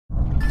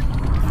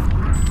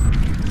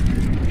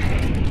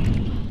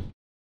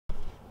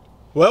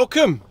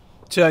Welcome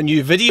to a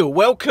new video.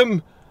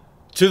 Welcome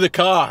to the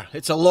car.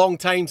 It's a long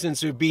time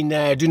since we've been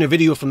doing a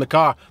video from the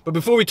car. But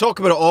before we talk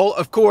about it all,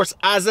 of course,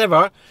 as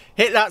ever,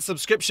 hit that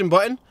subscription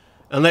button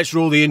and let's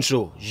roll the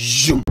intro.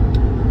 Zoom.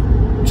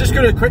 Just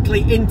going to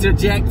quickly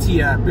interject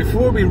here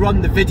before we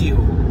run the video.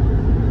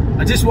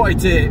 I just wanted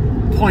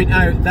to point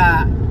out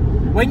that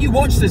when you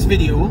watch this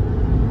video,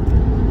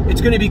 it's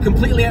going to be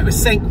completely out of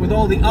sync with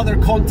all the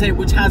other content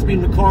which has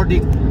been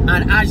recorded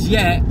and as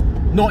yet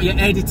not yet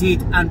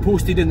edited and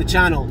posted in the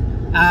channel.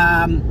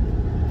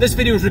 This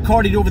video is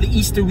recorded over the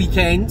Easter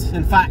weekend.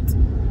 In fact,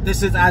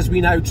 this is as we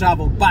now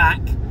travel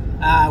back.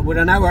 We're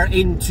an hour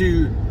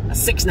into a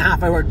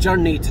 6.5 hour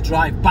journey to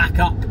drive back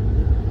up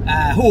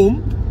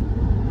home.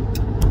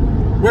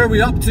 Where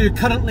we're up to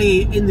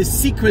currently in the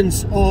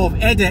sequence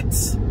of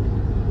edits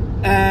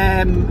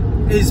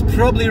is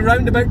probably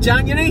around about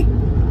January.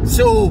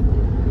 So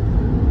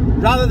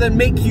rather than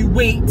make you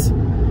wait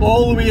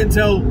all the way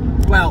until,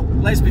 well,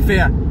 let's be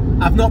fair,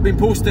 I've not been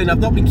posting, I've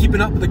not been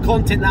keeping up with the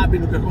content that I've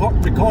been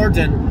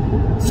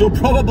recording. So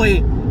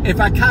probably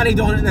if I carried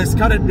on at this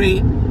current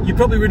rate, you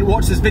probably wouldn't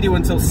watch this video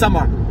until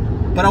summer.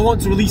 But I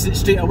want to release it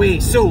straight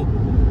away. So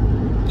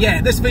yeah,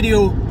 this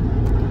video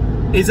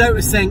is out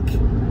of sync.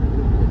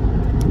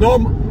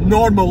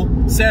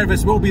 Normal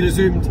service will be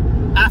resumed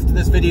after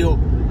this video.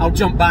 I'll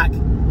jump back.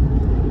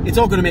 It's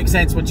all going to make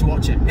sense once you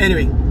watch it.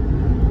 Anyway,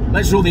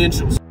 let's roll the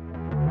intros.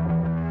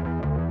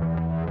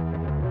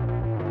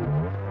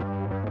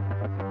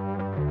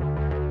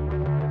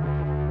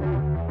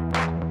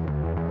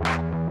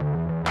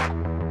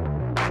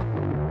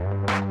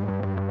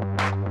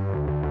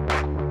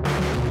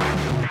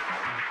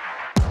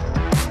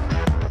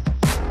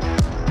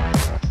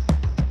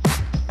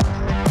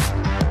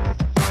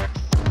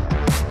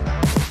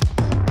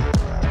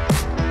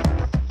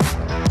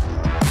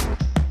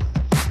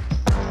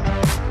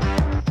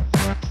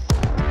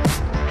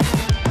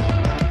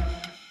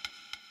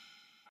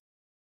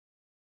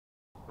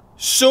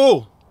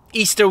 So,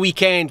 Easter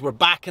weekend, we're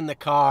back in the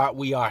car,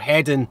 we are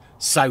heading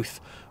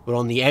south. We're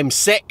on the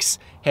M6,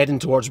 heading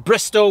towards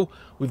Bristol.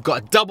 We've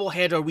got a double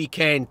header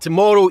weekend.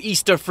 Tomorrow,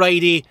 Easter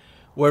Friday,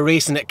 we're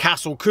racing at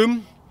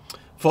Castlecombe,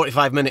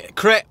 45-minute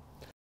crit.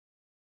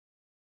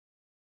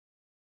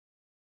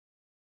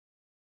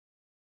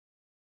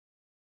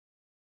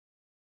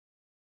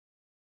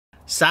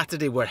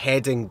 Saturday, we're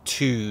heading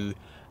to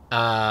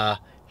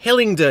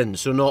Hillingdon,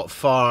 so not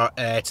far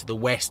to the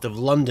west of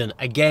London.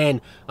 Again,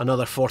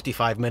 another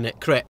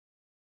 45-minute crit.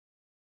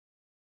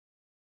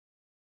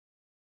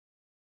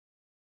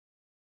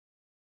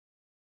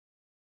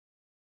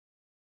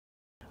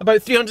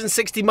 About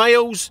 360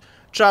 miles,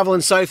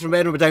 travelling south from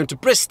Edinburgh down to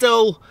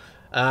Bristol.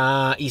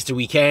 Easter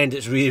weekend,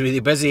 it's really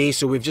busy,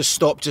 so we've just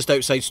stopped just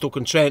outside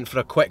Stoke-on-Trent for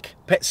a quick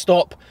pit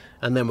stop,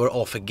 and then we're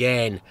off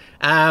again.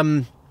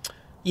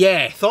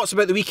 Yeah, thoughts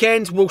about the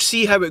weekend, we'll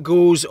see how it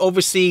goes.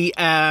 Obviously,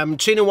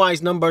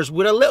 training-wise numbers,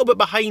 we're a little bit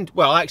behind.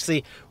 Well,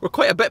 actually, we're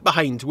quite a bit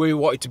behind where we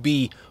wanted to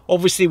be.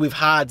 Obviously, we've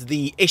had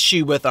the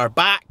issue with our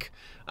back.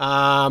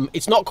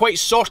 It's not quite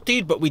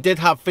sorted, but we did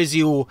have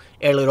physio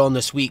earlier on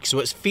this week, so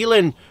it's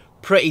feeling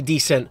pretty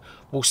decent.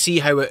 We'll see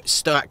how it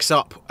stacks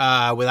up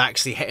with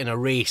actually hitting a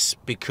race,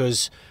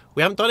 because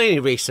we haven't done any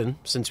racing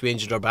since we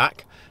injured our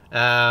back.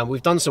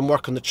 We've done some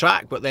work on the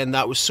track, but then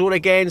that was sore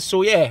again,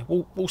 so yeah,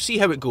 we'll see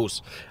how it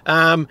goes.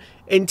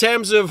 In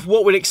terms of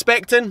what we're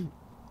expecting,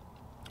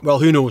 well,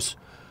 who knows?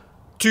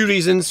 Two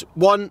reasons.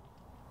 One,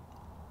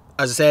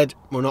 as I said,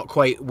 we're not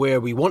quite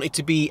where we wanted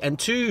to be, and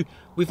two,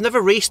 we've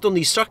never raced on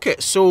these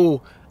circuits.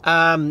 So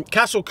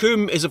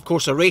Castlecombe is of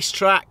course a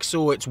racetrack,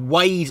 so it's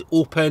wide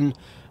open,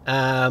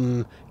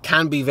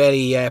 can be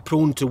very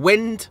prone to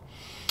wind.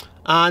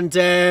 And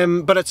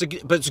but it's a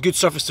good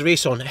surface to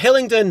race on.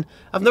 Hillingdon,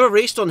 I've never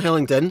raced on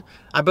Hillingdon.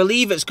 I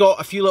believe it's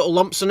got a few little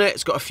lumps in it.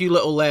 It's got a few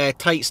little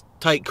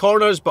tight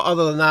corners, but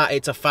other than that,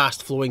 it's a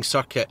fast flowing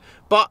circuit.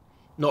 But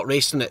not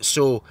racing it,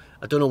 so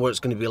I don't know what it's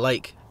going to be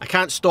like. I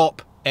can't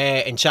stop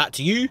and chat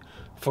to you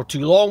for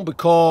too long,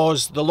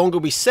 because the longer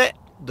we sit,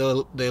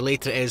 the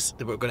later it is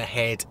that we're going to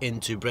head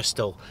into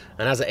Bristol.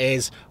 And as it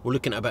is, we're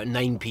looking at about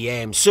 9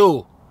 PM.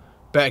 So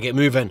better get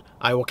moving.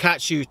 I will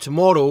catch you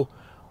tomorrow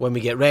when we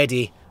get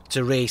ready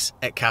to race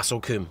at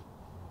Castlecombe.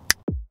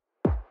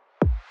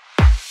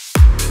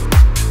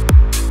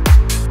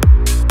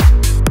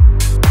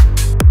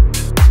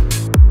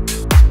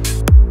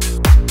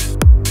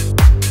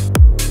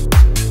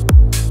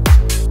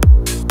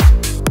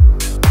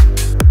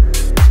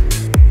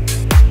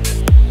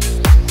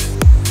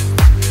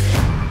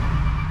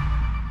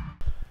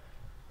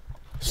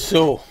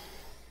 So,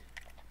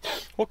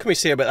 what can we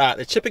say about that?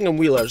 The Chipping and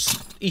Wheelers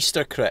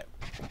Easter crit,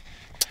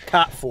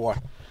 Cat 4,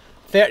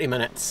 30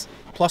 minutes.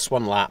 Plus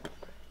 1 lap.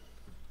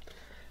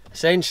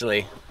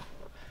 Essentially,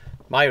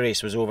 my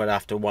race was over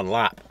after 1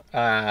 lap.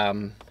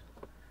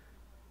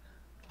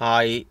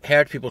 I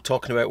heard people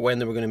talking about when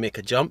they were going to make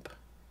a jump,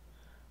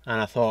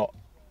 and I thought,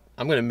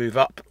 I'm going to move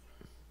up.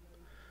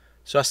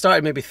 So I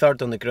started maybe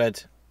third on the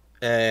grid.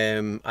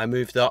 I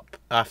moved up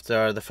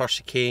after the first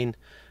chicane,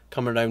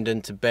 coming around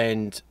into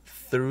bend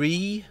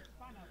 3,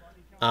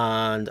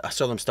 and I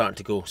saw them starting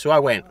to go. So I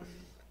went,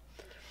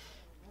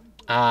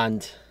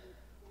 and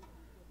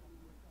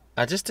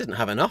I just didn't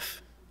have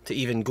enough to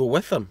even go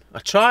with them. I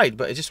tried,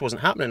 but it just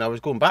wasn't happening. I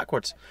was going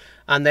backwards.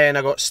 And then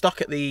I got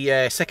stuck at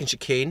the second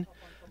chicane.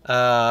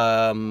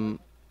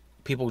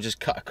 People just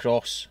cut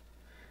across.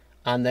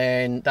 And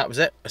then that was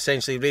it.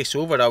 Essentially, race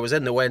over. I was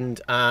in the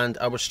wind and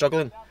I was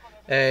struggling.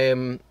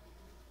 Second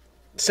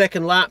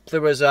lap,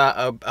 there was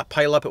a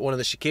pile up at one of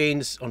the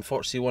chicanes.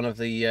 Unfortunately, one of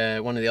the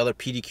other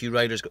PDQ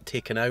riders got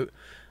taken out.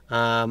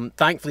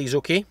 Thankfully, he's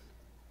okay.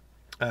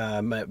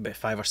 About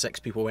 5 or 6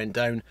 people went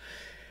down.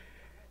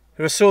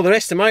 So the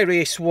rest of my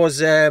race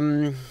was,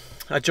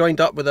 I joined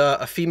up with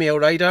a female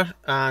rider,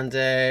 and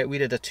we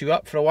did a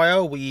 2-up for a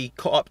while. We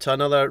caught up to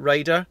another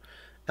rider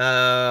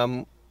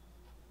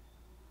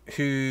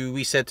who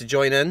we said to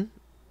join in,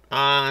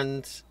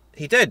 and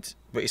he did,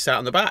 but he sat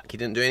on the back. He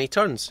didn't do any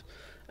turns.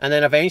 And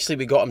then eventually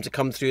we got him to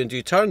come through and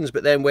do turns,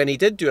 but then when he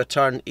did do a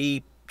turn,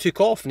 he took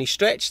off and he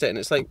stretched it, and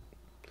it's like,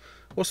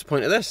 what's the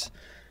point of this?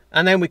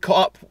 And then we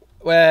caught up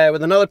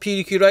with another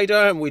PDQ rider,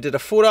 and we did a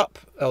 4-up,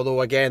 although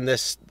again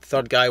this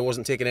third guy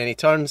wasn't taking any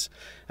turns.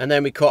 And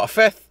then we caught a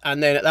 5th,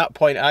 and then at that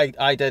point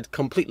I did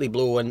completely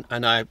blow,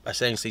 and I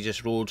essentially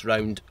just rode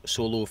round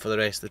solo for the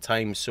rest of the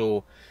time.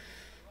 So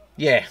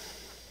yeah,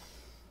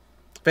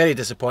 very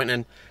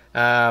disappointing.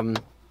 5.5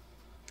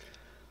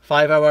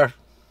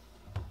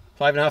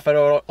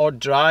 hour odd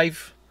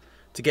drive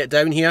to get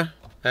down here,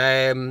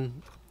 to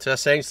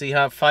essentially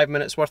have 5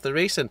 minutes worth of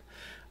racing.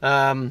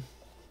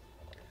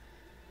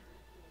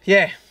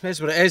 Yeah,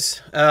 that's what it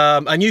is.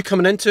 I knew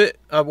coming into it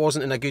I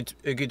wasn't in a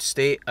good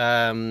state.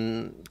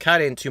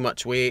 Carrying too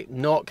much weight,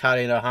 not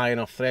carrying a high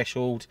enough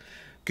threshold,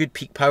 good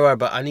peak power,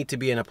 but I need to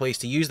be in a place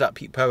to use that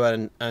peak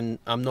power, and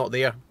I'm not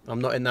there. I'm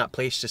not in that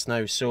place just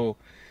now. So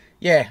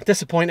yeah,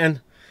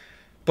 disappointing,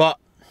 but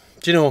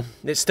you know,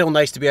 it's still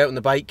nice to be out on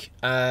the bike.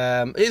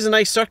 It is a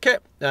nice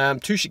circuit. 2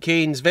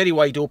 chicanes, very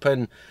wide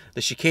open.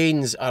 The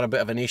chicanes are a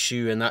bit of an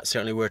issue, and that's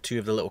certainly where 2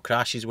 of the little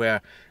crashes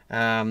were.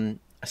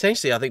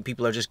 Essentially, I think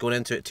people are just going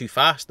into it too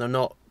fast. They're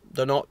not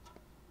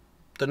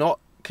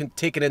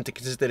taking into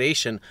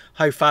consideration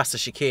how fast the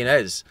chicane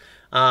is,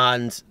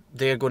 and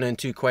they're going in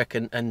too quick.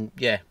 And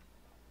yeah.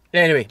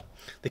 Anyway,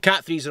 the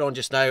Cat 3s are on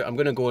just now. I'm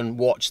going to go and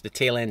watch the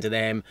tail end of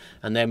them,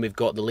 and then we've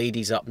got the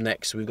ladies up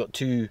next. So we've got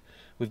 2.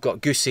 We've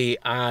got Goosey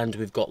and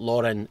we've got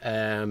Lauren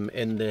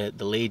in the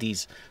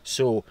ladies.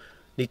 So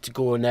need to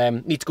go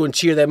and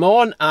cheer them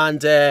on,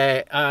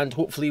 and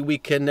hopefully we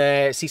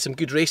can see some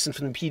good racing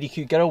from the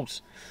PDQ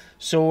girls.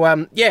 So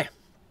yeah,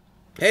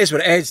 it is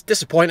what it is.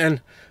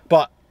 Disappointing,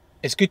 but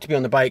it's good to be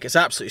on the bike. It's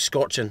absolutely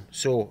scorching.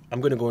 So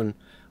I'm going to go and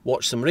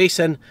watch some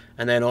racing,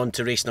 and then on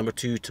to race number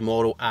 2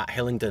 tomorrow at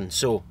Hillingdon.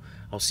 So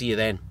I'll see you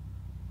then.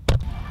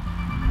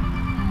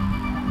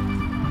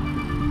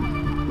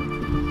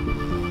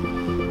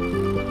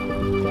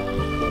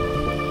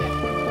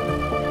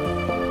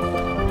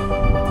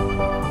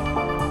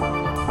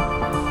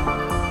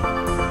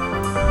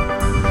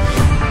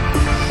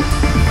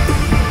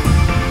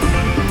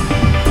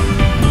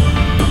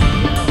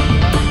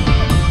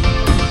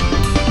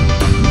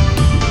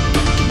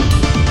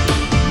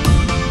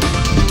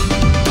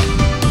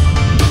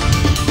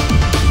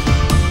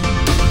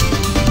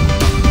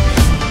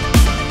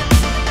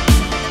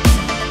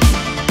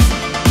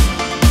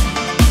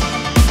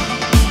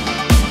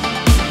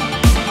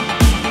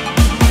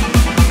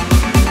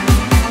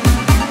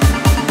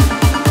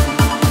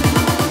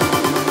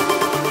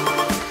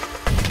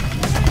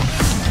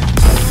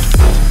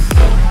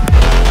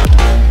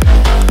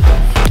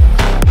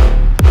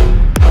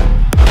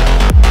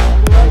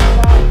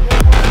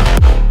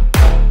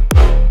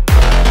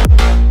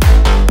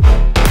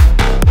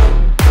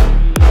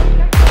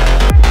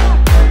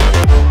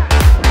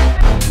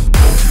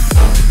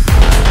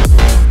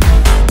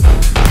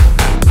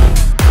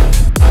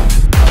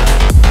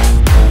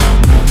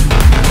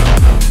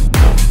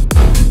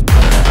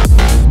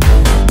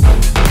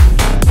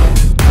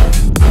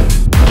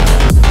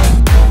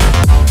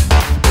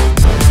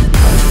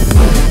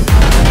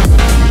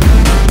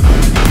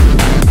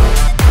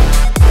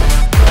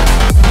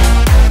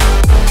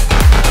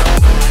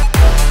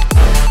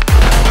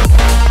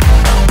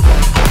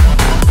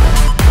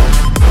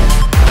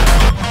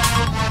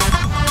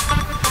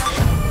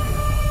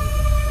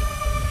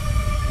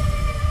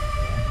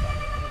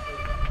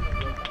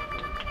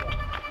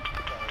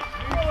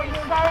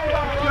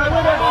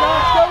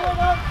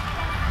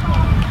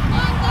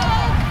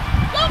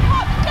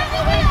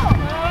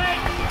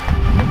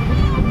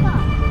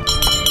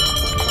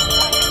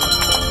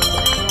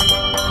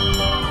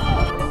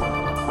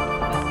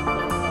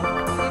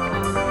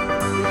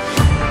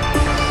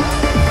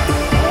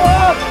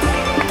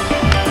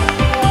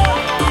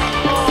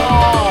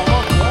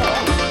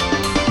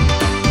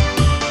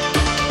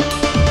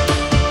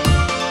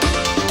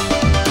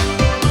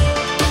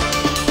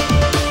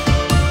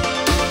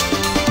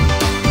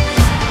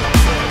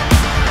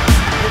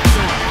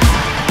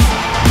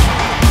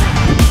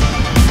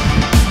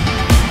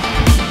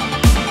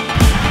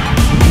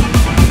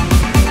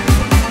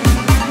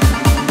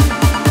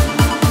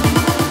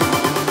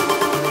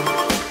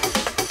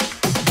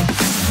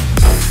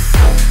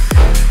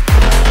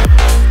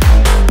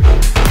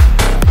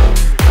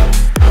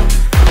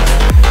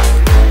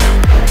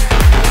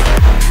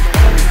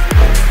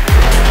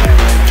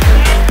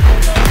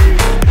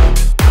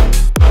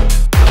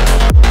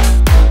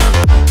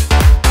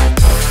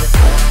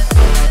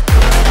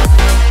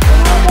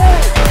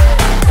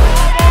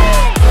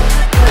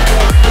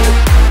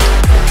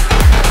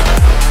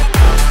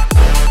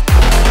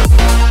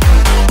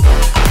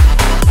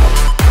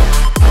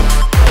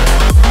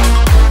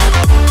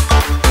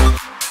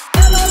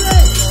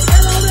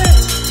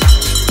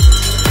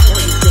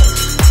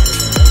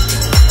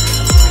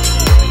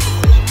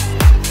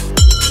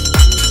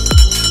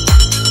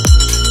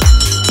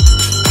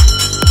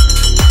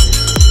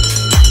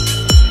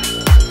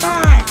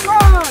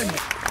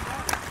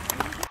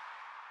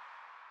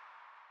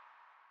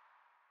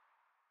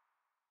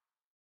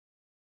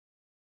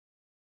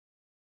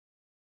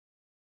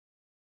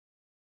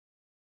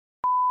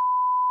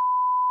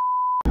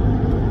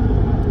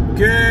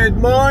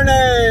 Good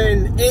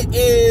morning. It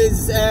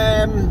is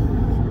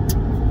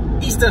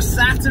Easter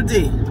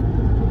Saturday,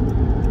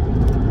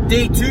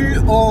 day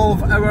 2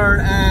 of our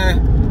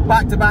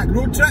back-to-back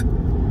road trip.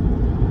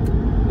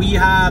 We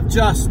have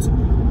just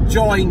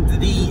joined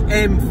the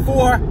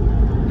M4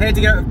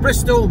 heading out of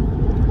Bristol,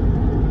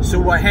 so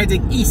we're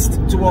heading east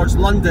towards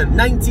London.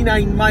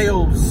 99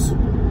 miles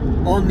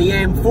on the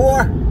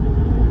M4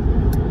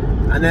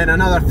 and then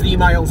another 3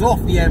 miles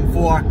off the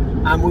M4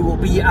 and we will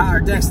be at our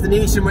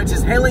destination, which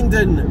is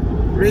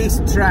Hillingdon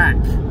Racetrack.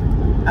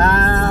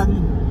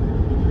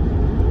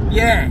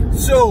 Yeah,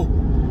 so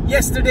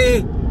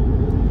yesterday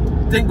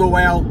didn't go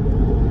well.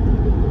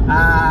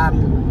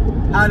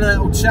 Had a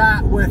little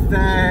chat with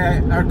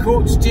our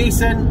coach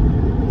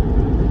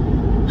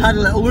Jason, had a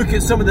little look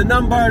at some of the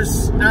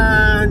numbers,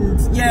 and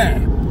yeah,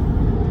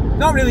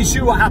 not really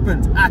sure what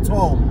happened at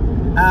all.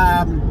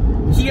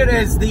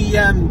 Here's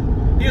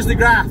the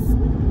graph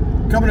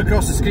coming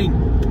across the screen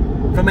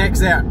from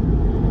Xert.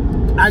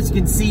 As you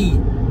can see,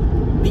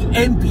 the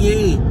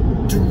MPA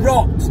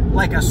dropped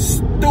like a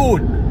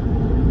stone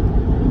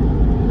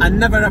and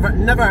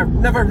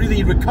never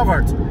really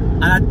recovered.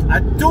 And I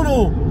don't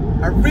know,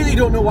 I really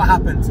don't know what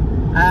happened.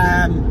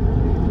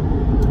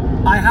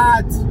 I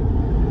had,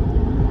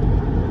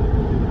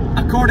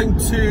 according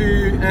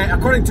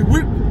to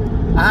Whoop,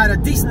 I had a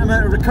decent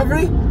amount of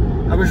recovery.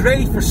 I was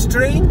ready for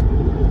strain.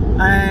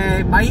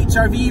 My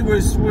HRV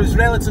was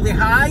relatively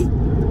high,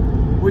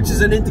 which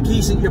is an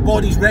indication your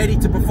body's ready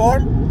to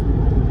perform.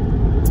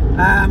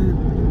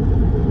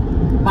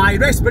 My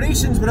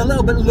respirations were a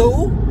little bit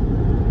low.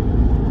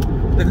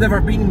 They've never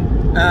been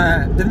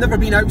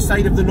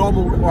outside of the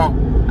normal, well,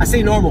 I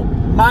say normal,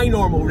 my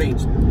normal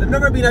range. They've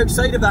never been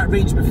outside of that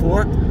range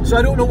before, so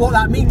I don't know what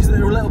that means that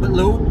they're a little bit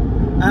low.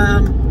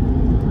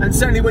 And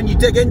certainly when you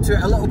dig into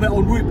it a little bit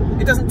on Whoop,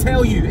 it doesn't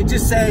tell you, it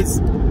just says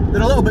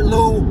they're a little bit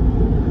low.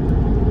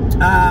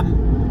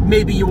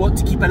 Maybe you want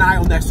to keep an eye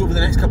on this over the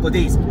next couple of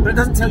days, but it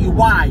doesn't tell you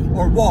why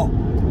or what.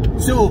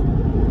 So,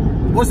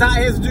 was that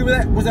anything to do with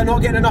it? Was I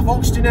not getting enough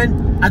oxygen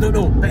in? I don't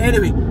know. But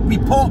anyway, we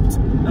popped,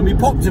 and we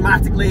popped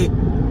dramatically.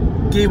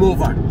 Game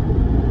over.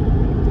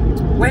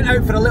 Went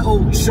out for a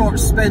little short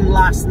spin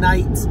last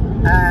night.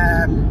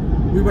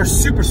 We were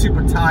super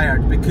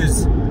tired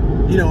because,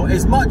 you know,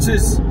 as much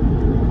as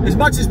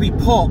we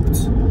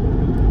popped,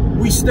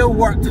 we still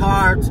worked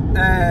hard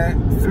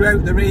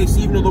throughout the race,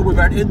 even though we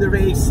weren't in the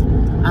race,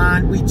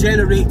 and we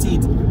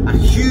generated a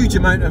huge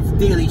amount of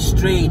daily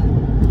strain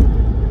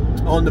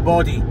on the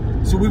body.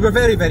 So we were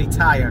very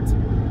tired,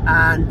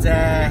 and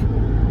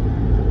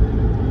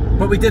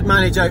but we did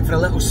manage out for a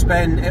little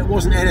spin. It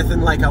wasn't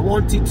anything like I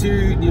wanted to,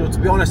 you know, to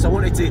be honest. I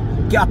wanted to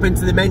get up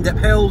into the Mendip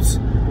Hills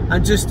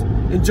and just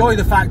enjoy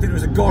the fact that it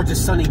was a gorgeous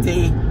sunny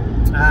day,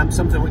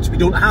 something which we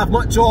don't have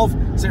much of,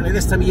 certainly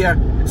this time of year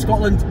in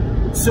Scotland.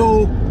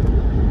 So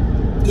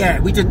yeah,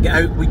 we didn't get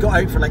out. We got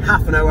out for like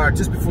half an hour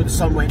just before the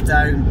sun went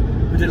down.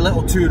 We did a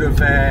little tour of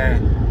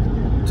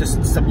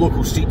just some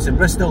local streets in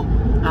Bristol,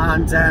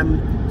 and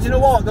you know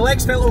what, the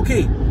legs felt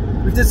okay.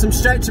 We did some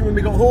stretching when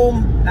we got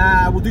home.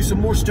 We'll do some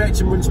more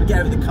stretching once we get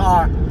out of the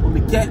car when we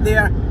get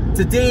there.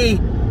 Today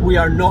we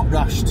are not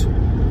rushed.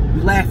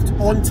 We left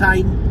on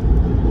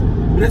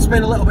time. We did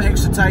spend a little bit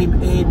extra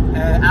time in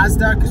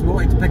Asda because we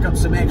wanted to pick up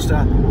some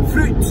extra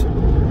fruit.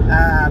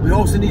 We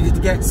also needed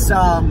to get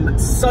some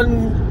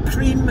sun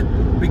cream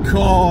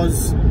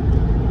because,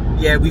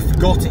 yeah, we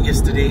forgot it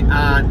yesterday,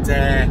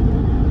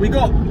 and we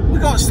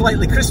got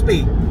slightly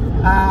crispy.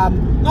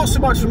 Not so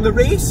much from the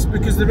race,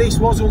 because the race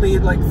was only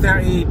like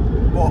 40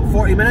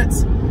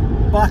 minutes,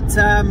 but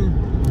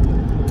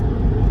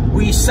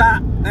we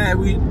sat at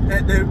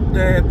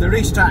the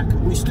racetrack.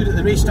 We stood at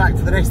the racetrack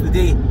for the rest of the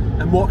day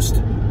and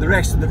watched the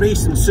rest of the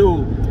race, and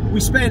so we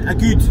spent a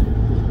good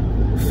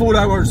 4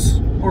 hours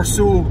or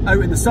so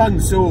out in the sun.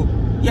 So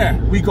yeah,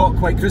 we got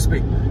quite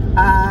crispy.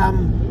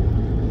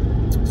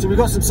 So we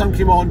got some sun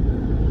cream on.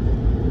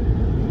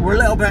 We're a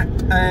little bit,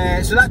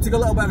 so that took a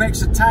little bit of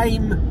extra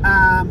time,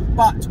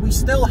 but we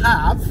still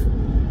have,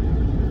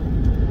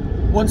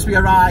 once we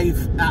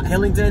arrive at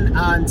Hillingdon,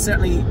 and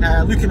certainly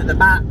looking at the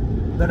map,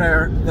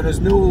 there is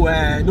no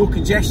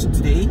congestion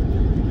today.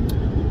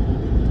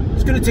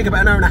 It's going to take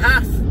about an hour and a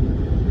half.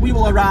 We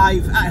will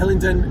arrive at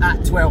Hillingdon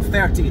at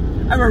 12:30.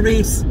 Our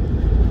race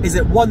is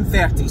at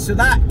 1:30, so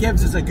that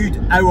gives us a good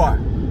hour,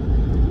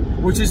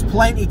 which is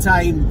plenty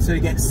time to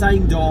get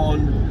signed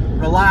on,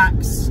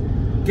 relax,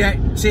 get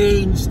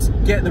changed,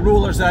 get the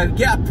rollers out,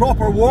 get a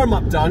proper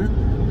warm-up done,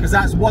 because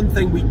that's one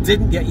thing we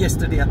didn't get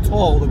yesterday at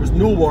all. There was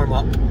no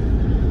warm-up,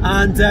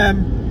 and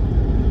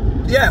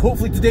yeah,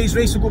 hopefully today's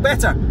race will go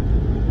better.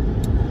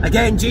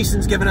 Again,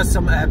 Jason's given us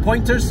some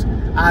pointers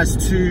as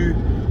to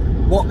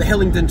what the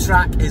Hillingdon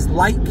track is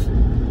like,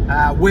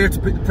 where to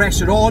put the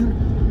pressure on,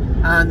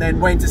 and then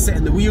when to sit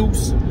in the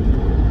wheels.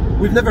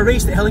 We've never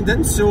raced at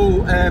Hillingdon,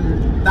 so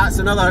that's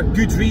another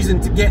good reason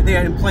to get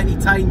there in plenty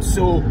of time,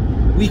 so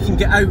we can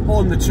get out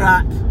on the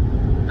track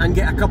and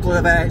get a couple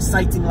of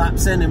sighting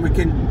laps in, and we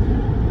can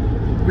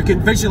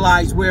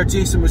visualise where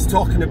Jason was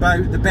talking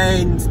about, the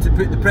bend to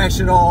put the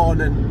pressure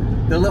on,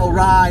 and the little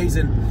rise,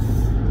 and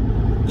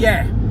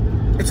yeah,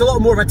 it's a lot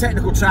more of a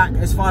technical track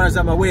as far as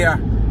I'm aware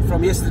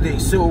from yesterday.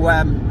 So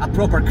a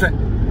proper crit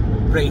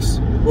race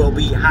will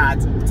be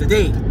had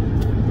today.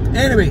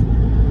 Anyway,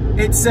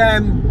 it's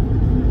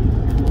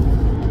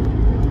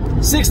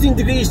 16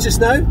 degrees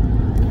just now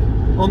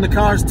on the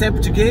car's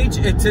temperature gauge.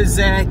 It is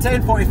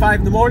 10:45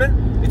 in the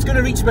morning. It's going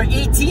to reach about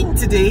 18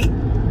 today.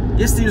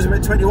 Yesterday was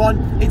about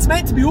 21. It's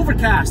meant to be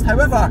overcast,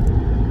 however,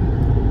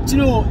 you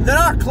know, there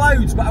are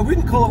clouds, but I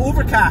wouldn't call it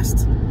overcast.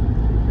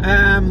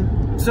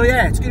 So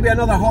yeah, it's going to be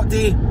another hot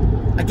day.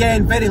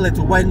 Again, very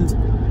little wind.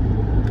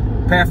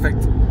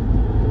 Perfect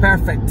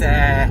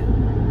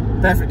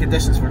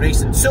conditions for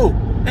racing. So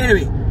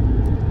anyway,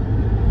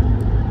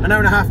 an hour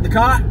and a half in the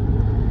car,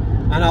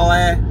 and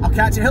I'll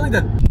catch you at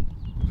Hillingdon.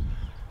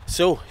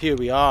 So here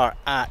we are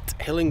at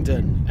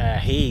Hillingdon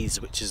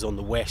Hayes, which is on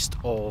the west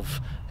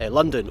of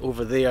London.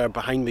 Over there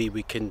behind me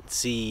we can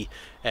see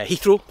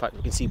Heathrow. In fact,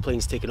 we can see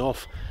planes taking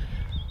off.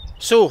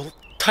 So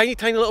tiny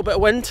little bit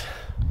of wind,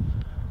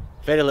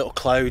 very little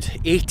cloud,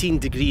 18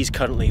 degrees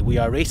currently. We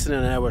are racing in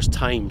an hour's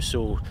time,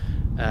 so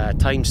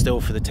time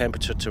still for the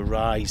temperature to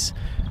rise.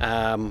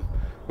 We're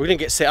going to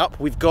get set up.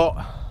 We've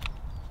got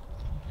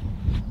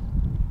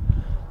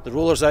the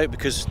rollers out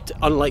because,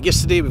 unlike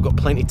yesterday, we've got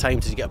plenty of time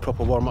to get a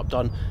proper warm-up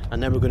done,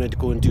 and then we're going to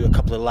go and do a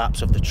couple of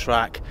laps of the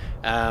track.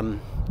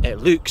 It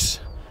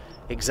looks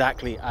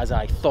exactly as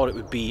I thought it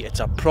would be. It's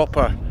a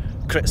proper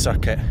crit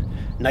circuit,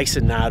 nice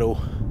and narrow,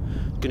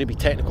 going to be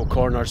technical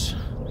corners.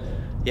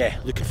 Yeah,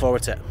 looking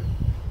forward to it.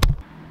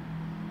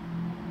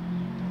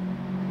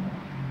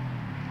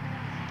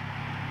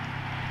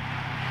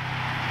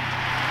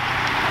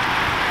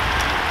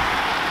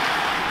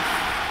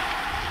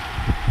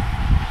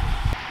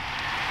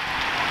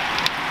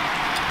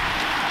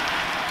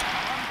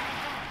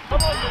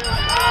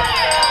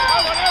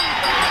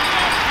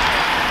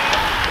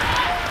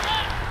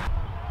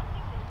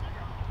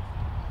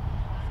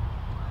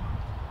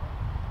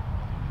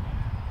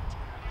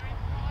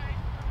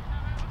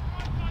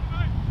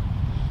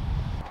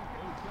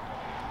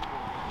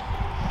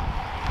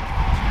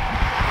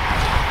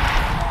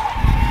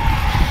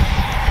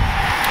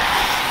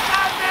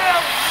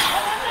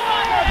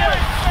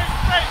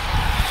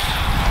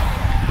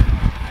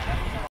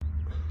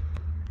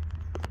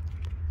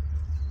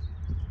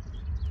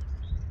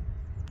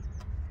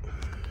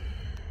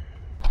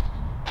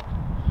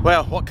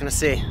 Well, what can I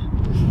say?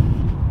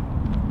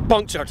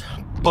 Punctured.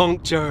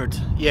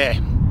 Yeah,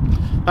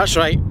 that's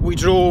right. We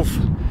drove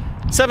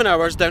 7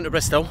 hours down to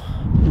Bristol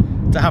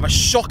to have a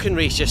shocking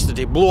race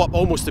yesterday, blow up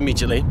almost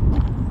immediately.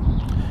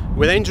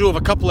 We then drove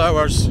a couple of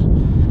hours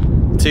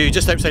to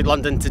just outside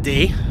London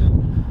today.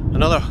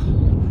 Another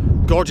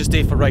gorgeous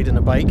day for riding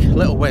a bike.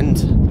 Little wind,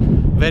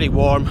 very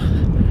warm,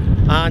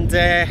 and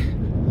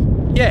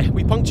yeah,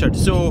 we punctured.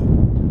 So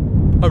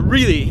a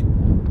really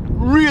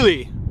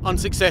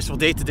unsuccessful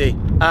day today.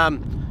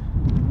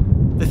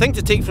 The thing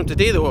to take from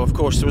today though, of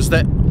course, was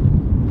that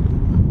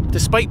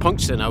despite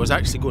puncturing, I was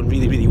actually going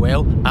really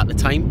well at the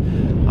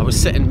time. I was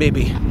sitting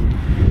maybe,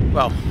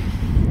 well,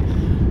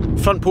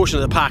 front portion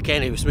of the pack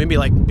anyway, so maybe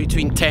like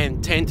between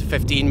 10 to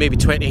 15, maybe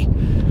 20.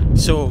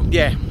 So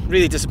yeah,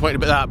 really disappointed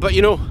about that, but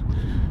you know,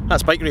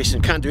 that's bike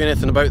racing, can't do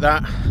anything about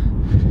that.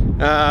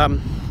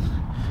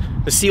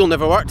 The seal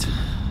never worked,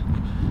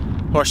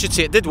 or I should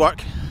say it did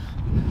work.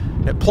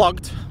 It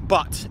plugged,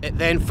 but it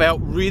then felt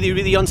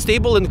really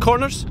unstable in the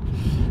corners.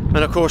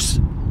 And of course,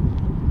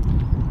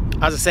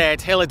 as I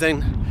said,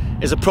 Hillingdon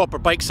is a proper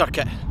bike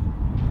circuit.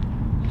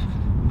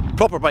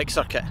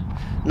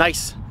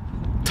 Nice,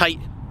 tight,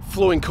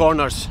 flowing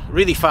corners,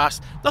 really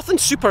fast. Nothing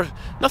super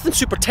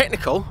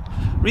technical.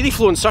 Really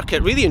flowing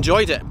circuit. Really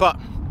enjoyed it, but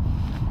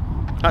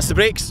that's the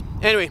brakes.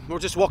 Anyway, we're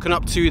just walking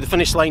up to the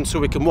finish line so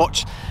we can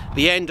watch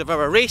the end of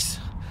our race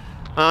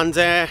and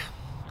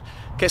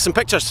get some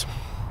pictures.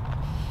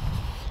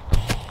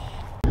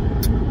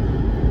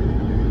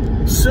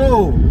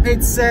 So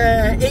it's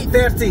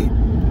 8:30.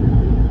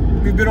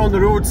 We've been on the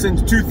road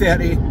since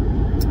 2:30,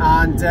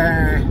 and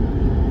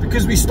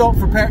because we stopped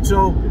for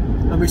petrol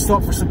and we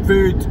stopped for some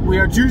food, we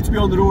are due to be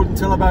on the road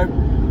until about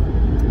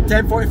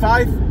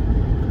 10:45.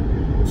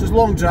 So it's a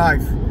long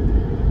drive.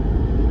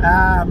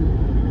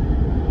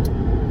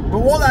 But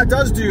what that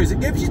does do is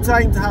it gives you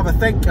time to have a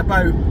think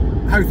about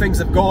how things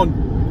have gone.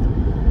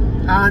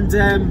 And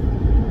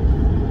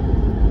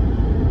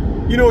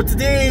you know,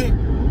 today,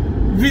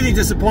 really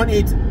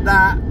disappointed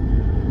that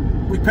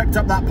we picked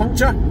up that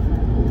puncture.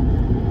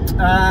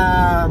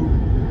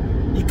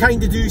 You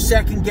kind of do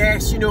second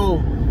guess, you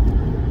know,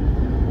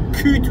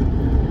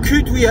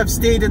 could we have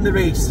stayed in the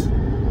race?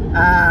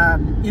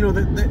 You know,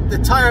 the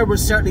tyre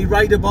was certainly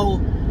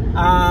rideable.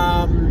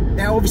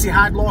 It obviously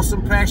had lost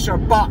some pressure,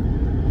 but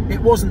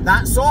it wasn't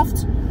that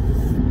soft.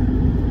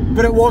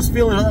 But it was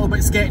feeling a little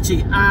bit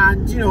sketchy,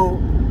 and you know,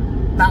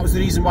 that was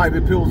the reason why we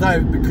pulled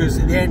out, because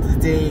at the end of the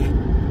day,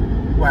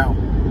 well,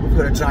 we've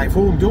got to drive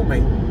home, don't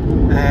we?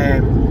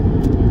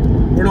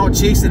 We're not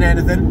chasing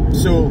anything,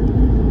 so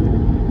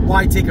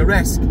why take a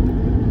risk?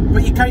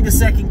 But you kind of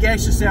second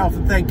guess yourself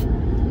and think,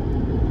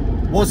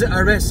 Was it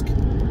a risk?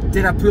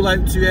 Did I pull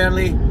out too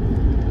early?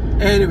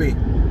 Anyway,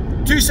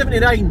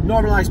 279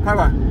 normalised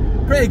power,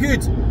 pretty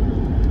good,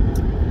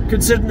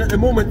 considering at the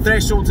moment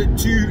threshold's at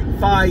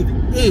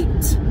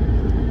 258.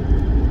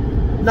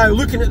 Now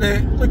looking at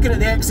the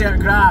Xert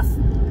graph,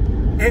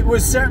 it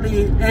was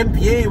certainly,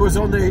 MPA was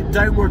on the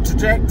downward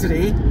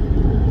trajectory.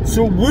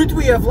 So would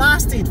we have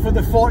lasted for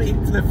the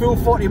full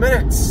 40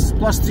 minutes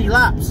plus 3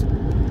 laps?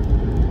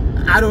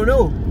 I don't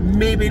know,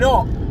 maybe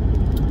not.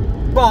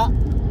 But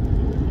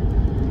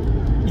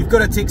you've got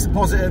to take some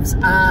positives,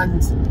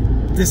 and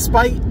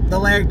despite the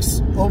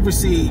legs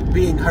obviously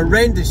being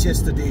horrendous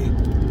yesterday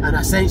and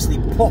essentially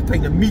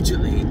popping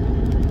immediately,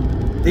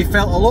 they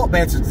felt a lot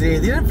better today.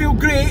 They didn't feel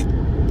great,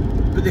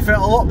 but they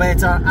felt a lot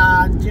better,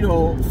 and you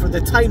know, for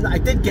the time that I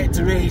did get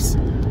to race,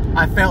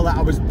 I felt that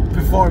I was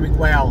performing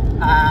well.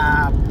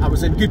 I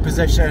was in good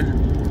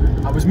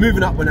position, I was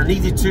moving up when I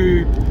needed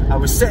to, I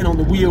was sitting on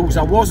the wheels,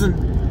 I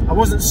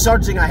wasn't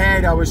surging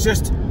ahead, I was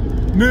just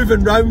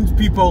moving round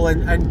people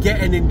and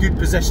getting in good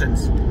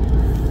positions.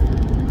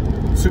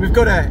 So you've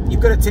got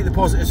to take the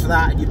positives for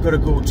that, and you've got to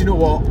go, do you know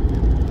what?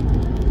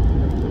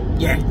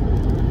 Yeah.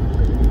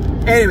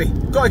 Anyway,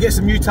 got to get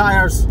some new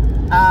tyres.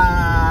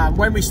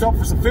 When we stopped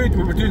for some food,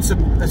 we were doing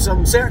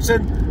some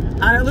searching,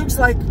 and it looks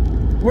like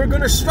we're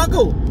going to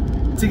struggle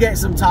to get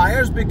some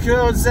tyres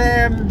because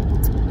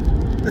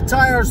the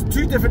tyres,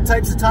 2 different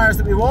types of tyres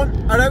that we want,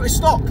 are out of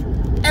stock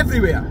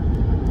everywhere.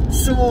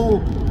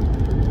 So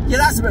yeah,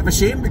 that's a bit of a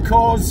shame,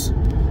 because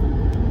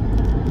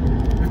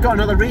we've got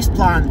another race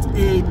planned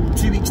in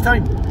 2 weeks'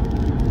 time.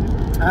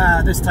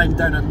 This time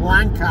down in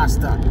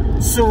Lancaster.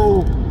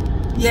 So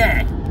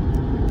yeah,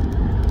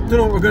 don't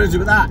know what we're going to do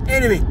with that.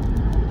 Anyway,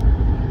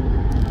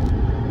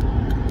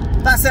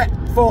 that's it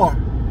for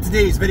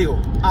today's video.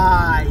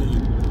 I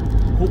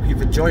hope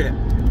you've enjoyed it.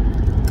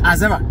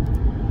 As ever,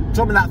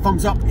 drop me that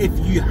thumbs up if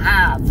you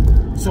have.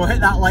 So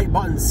hit that like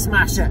button,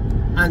 smash it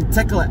and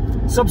tickle it.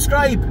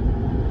 Subscribe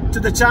to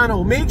the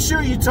channel. Make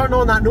sure you turn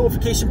on that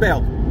notification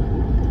bell,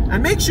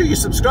 and make sure you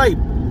subscribe.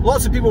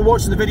 Lots of people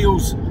watching the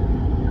videos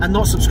and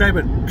not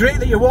subscribing. Great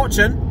that you're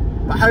watching,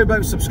 but how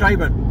about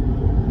subscribing?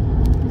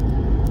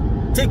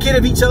 Take care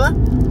of each other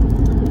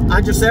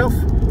and yourself.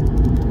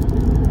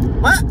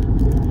 What?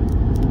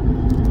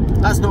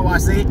 That's not what I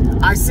say.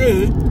 I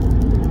say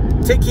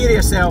take care of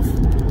yourself,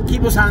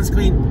 keep those hands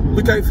clean,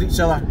 look out for each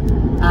other,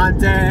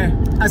 and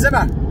as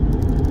ever,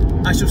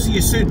 I shall see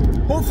you soon.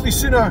 Hopefully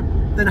sooner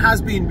than it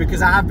has been,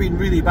 because I have been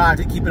really bad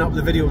at keeping up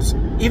with the videos,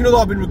 even though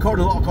I've been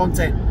recording a lot of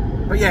content.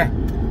 But yeah,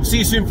 we'll see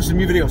you soon for some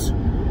new videos.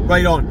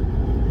 Right on.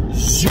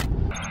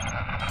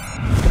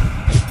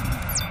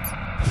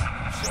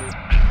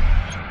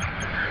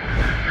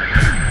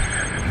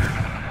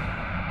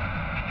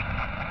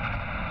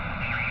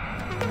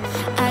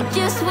 I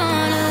just want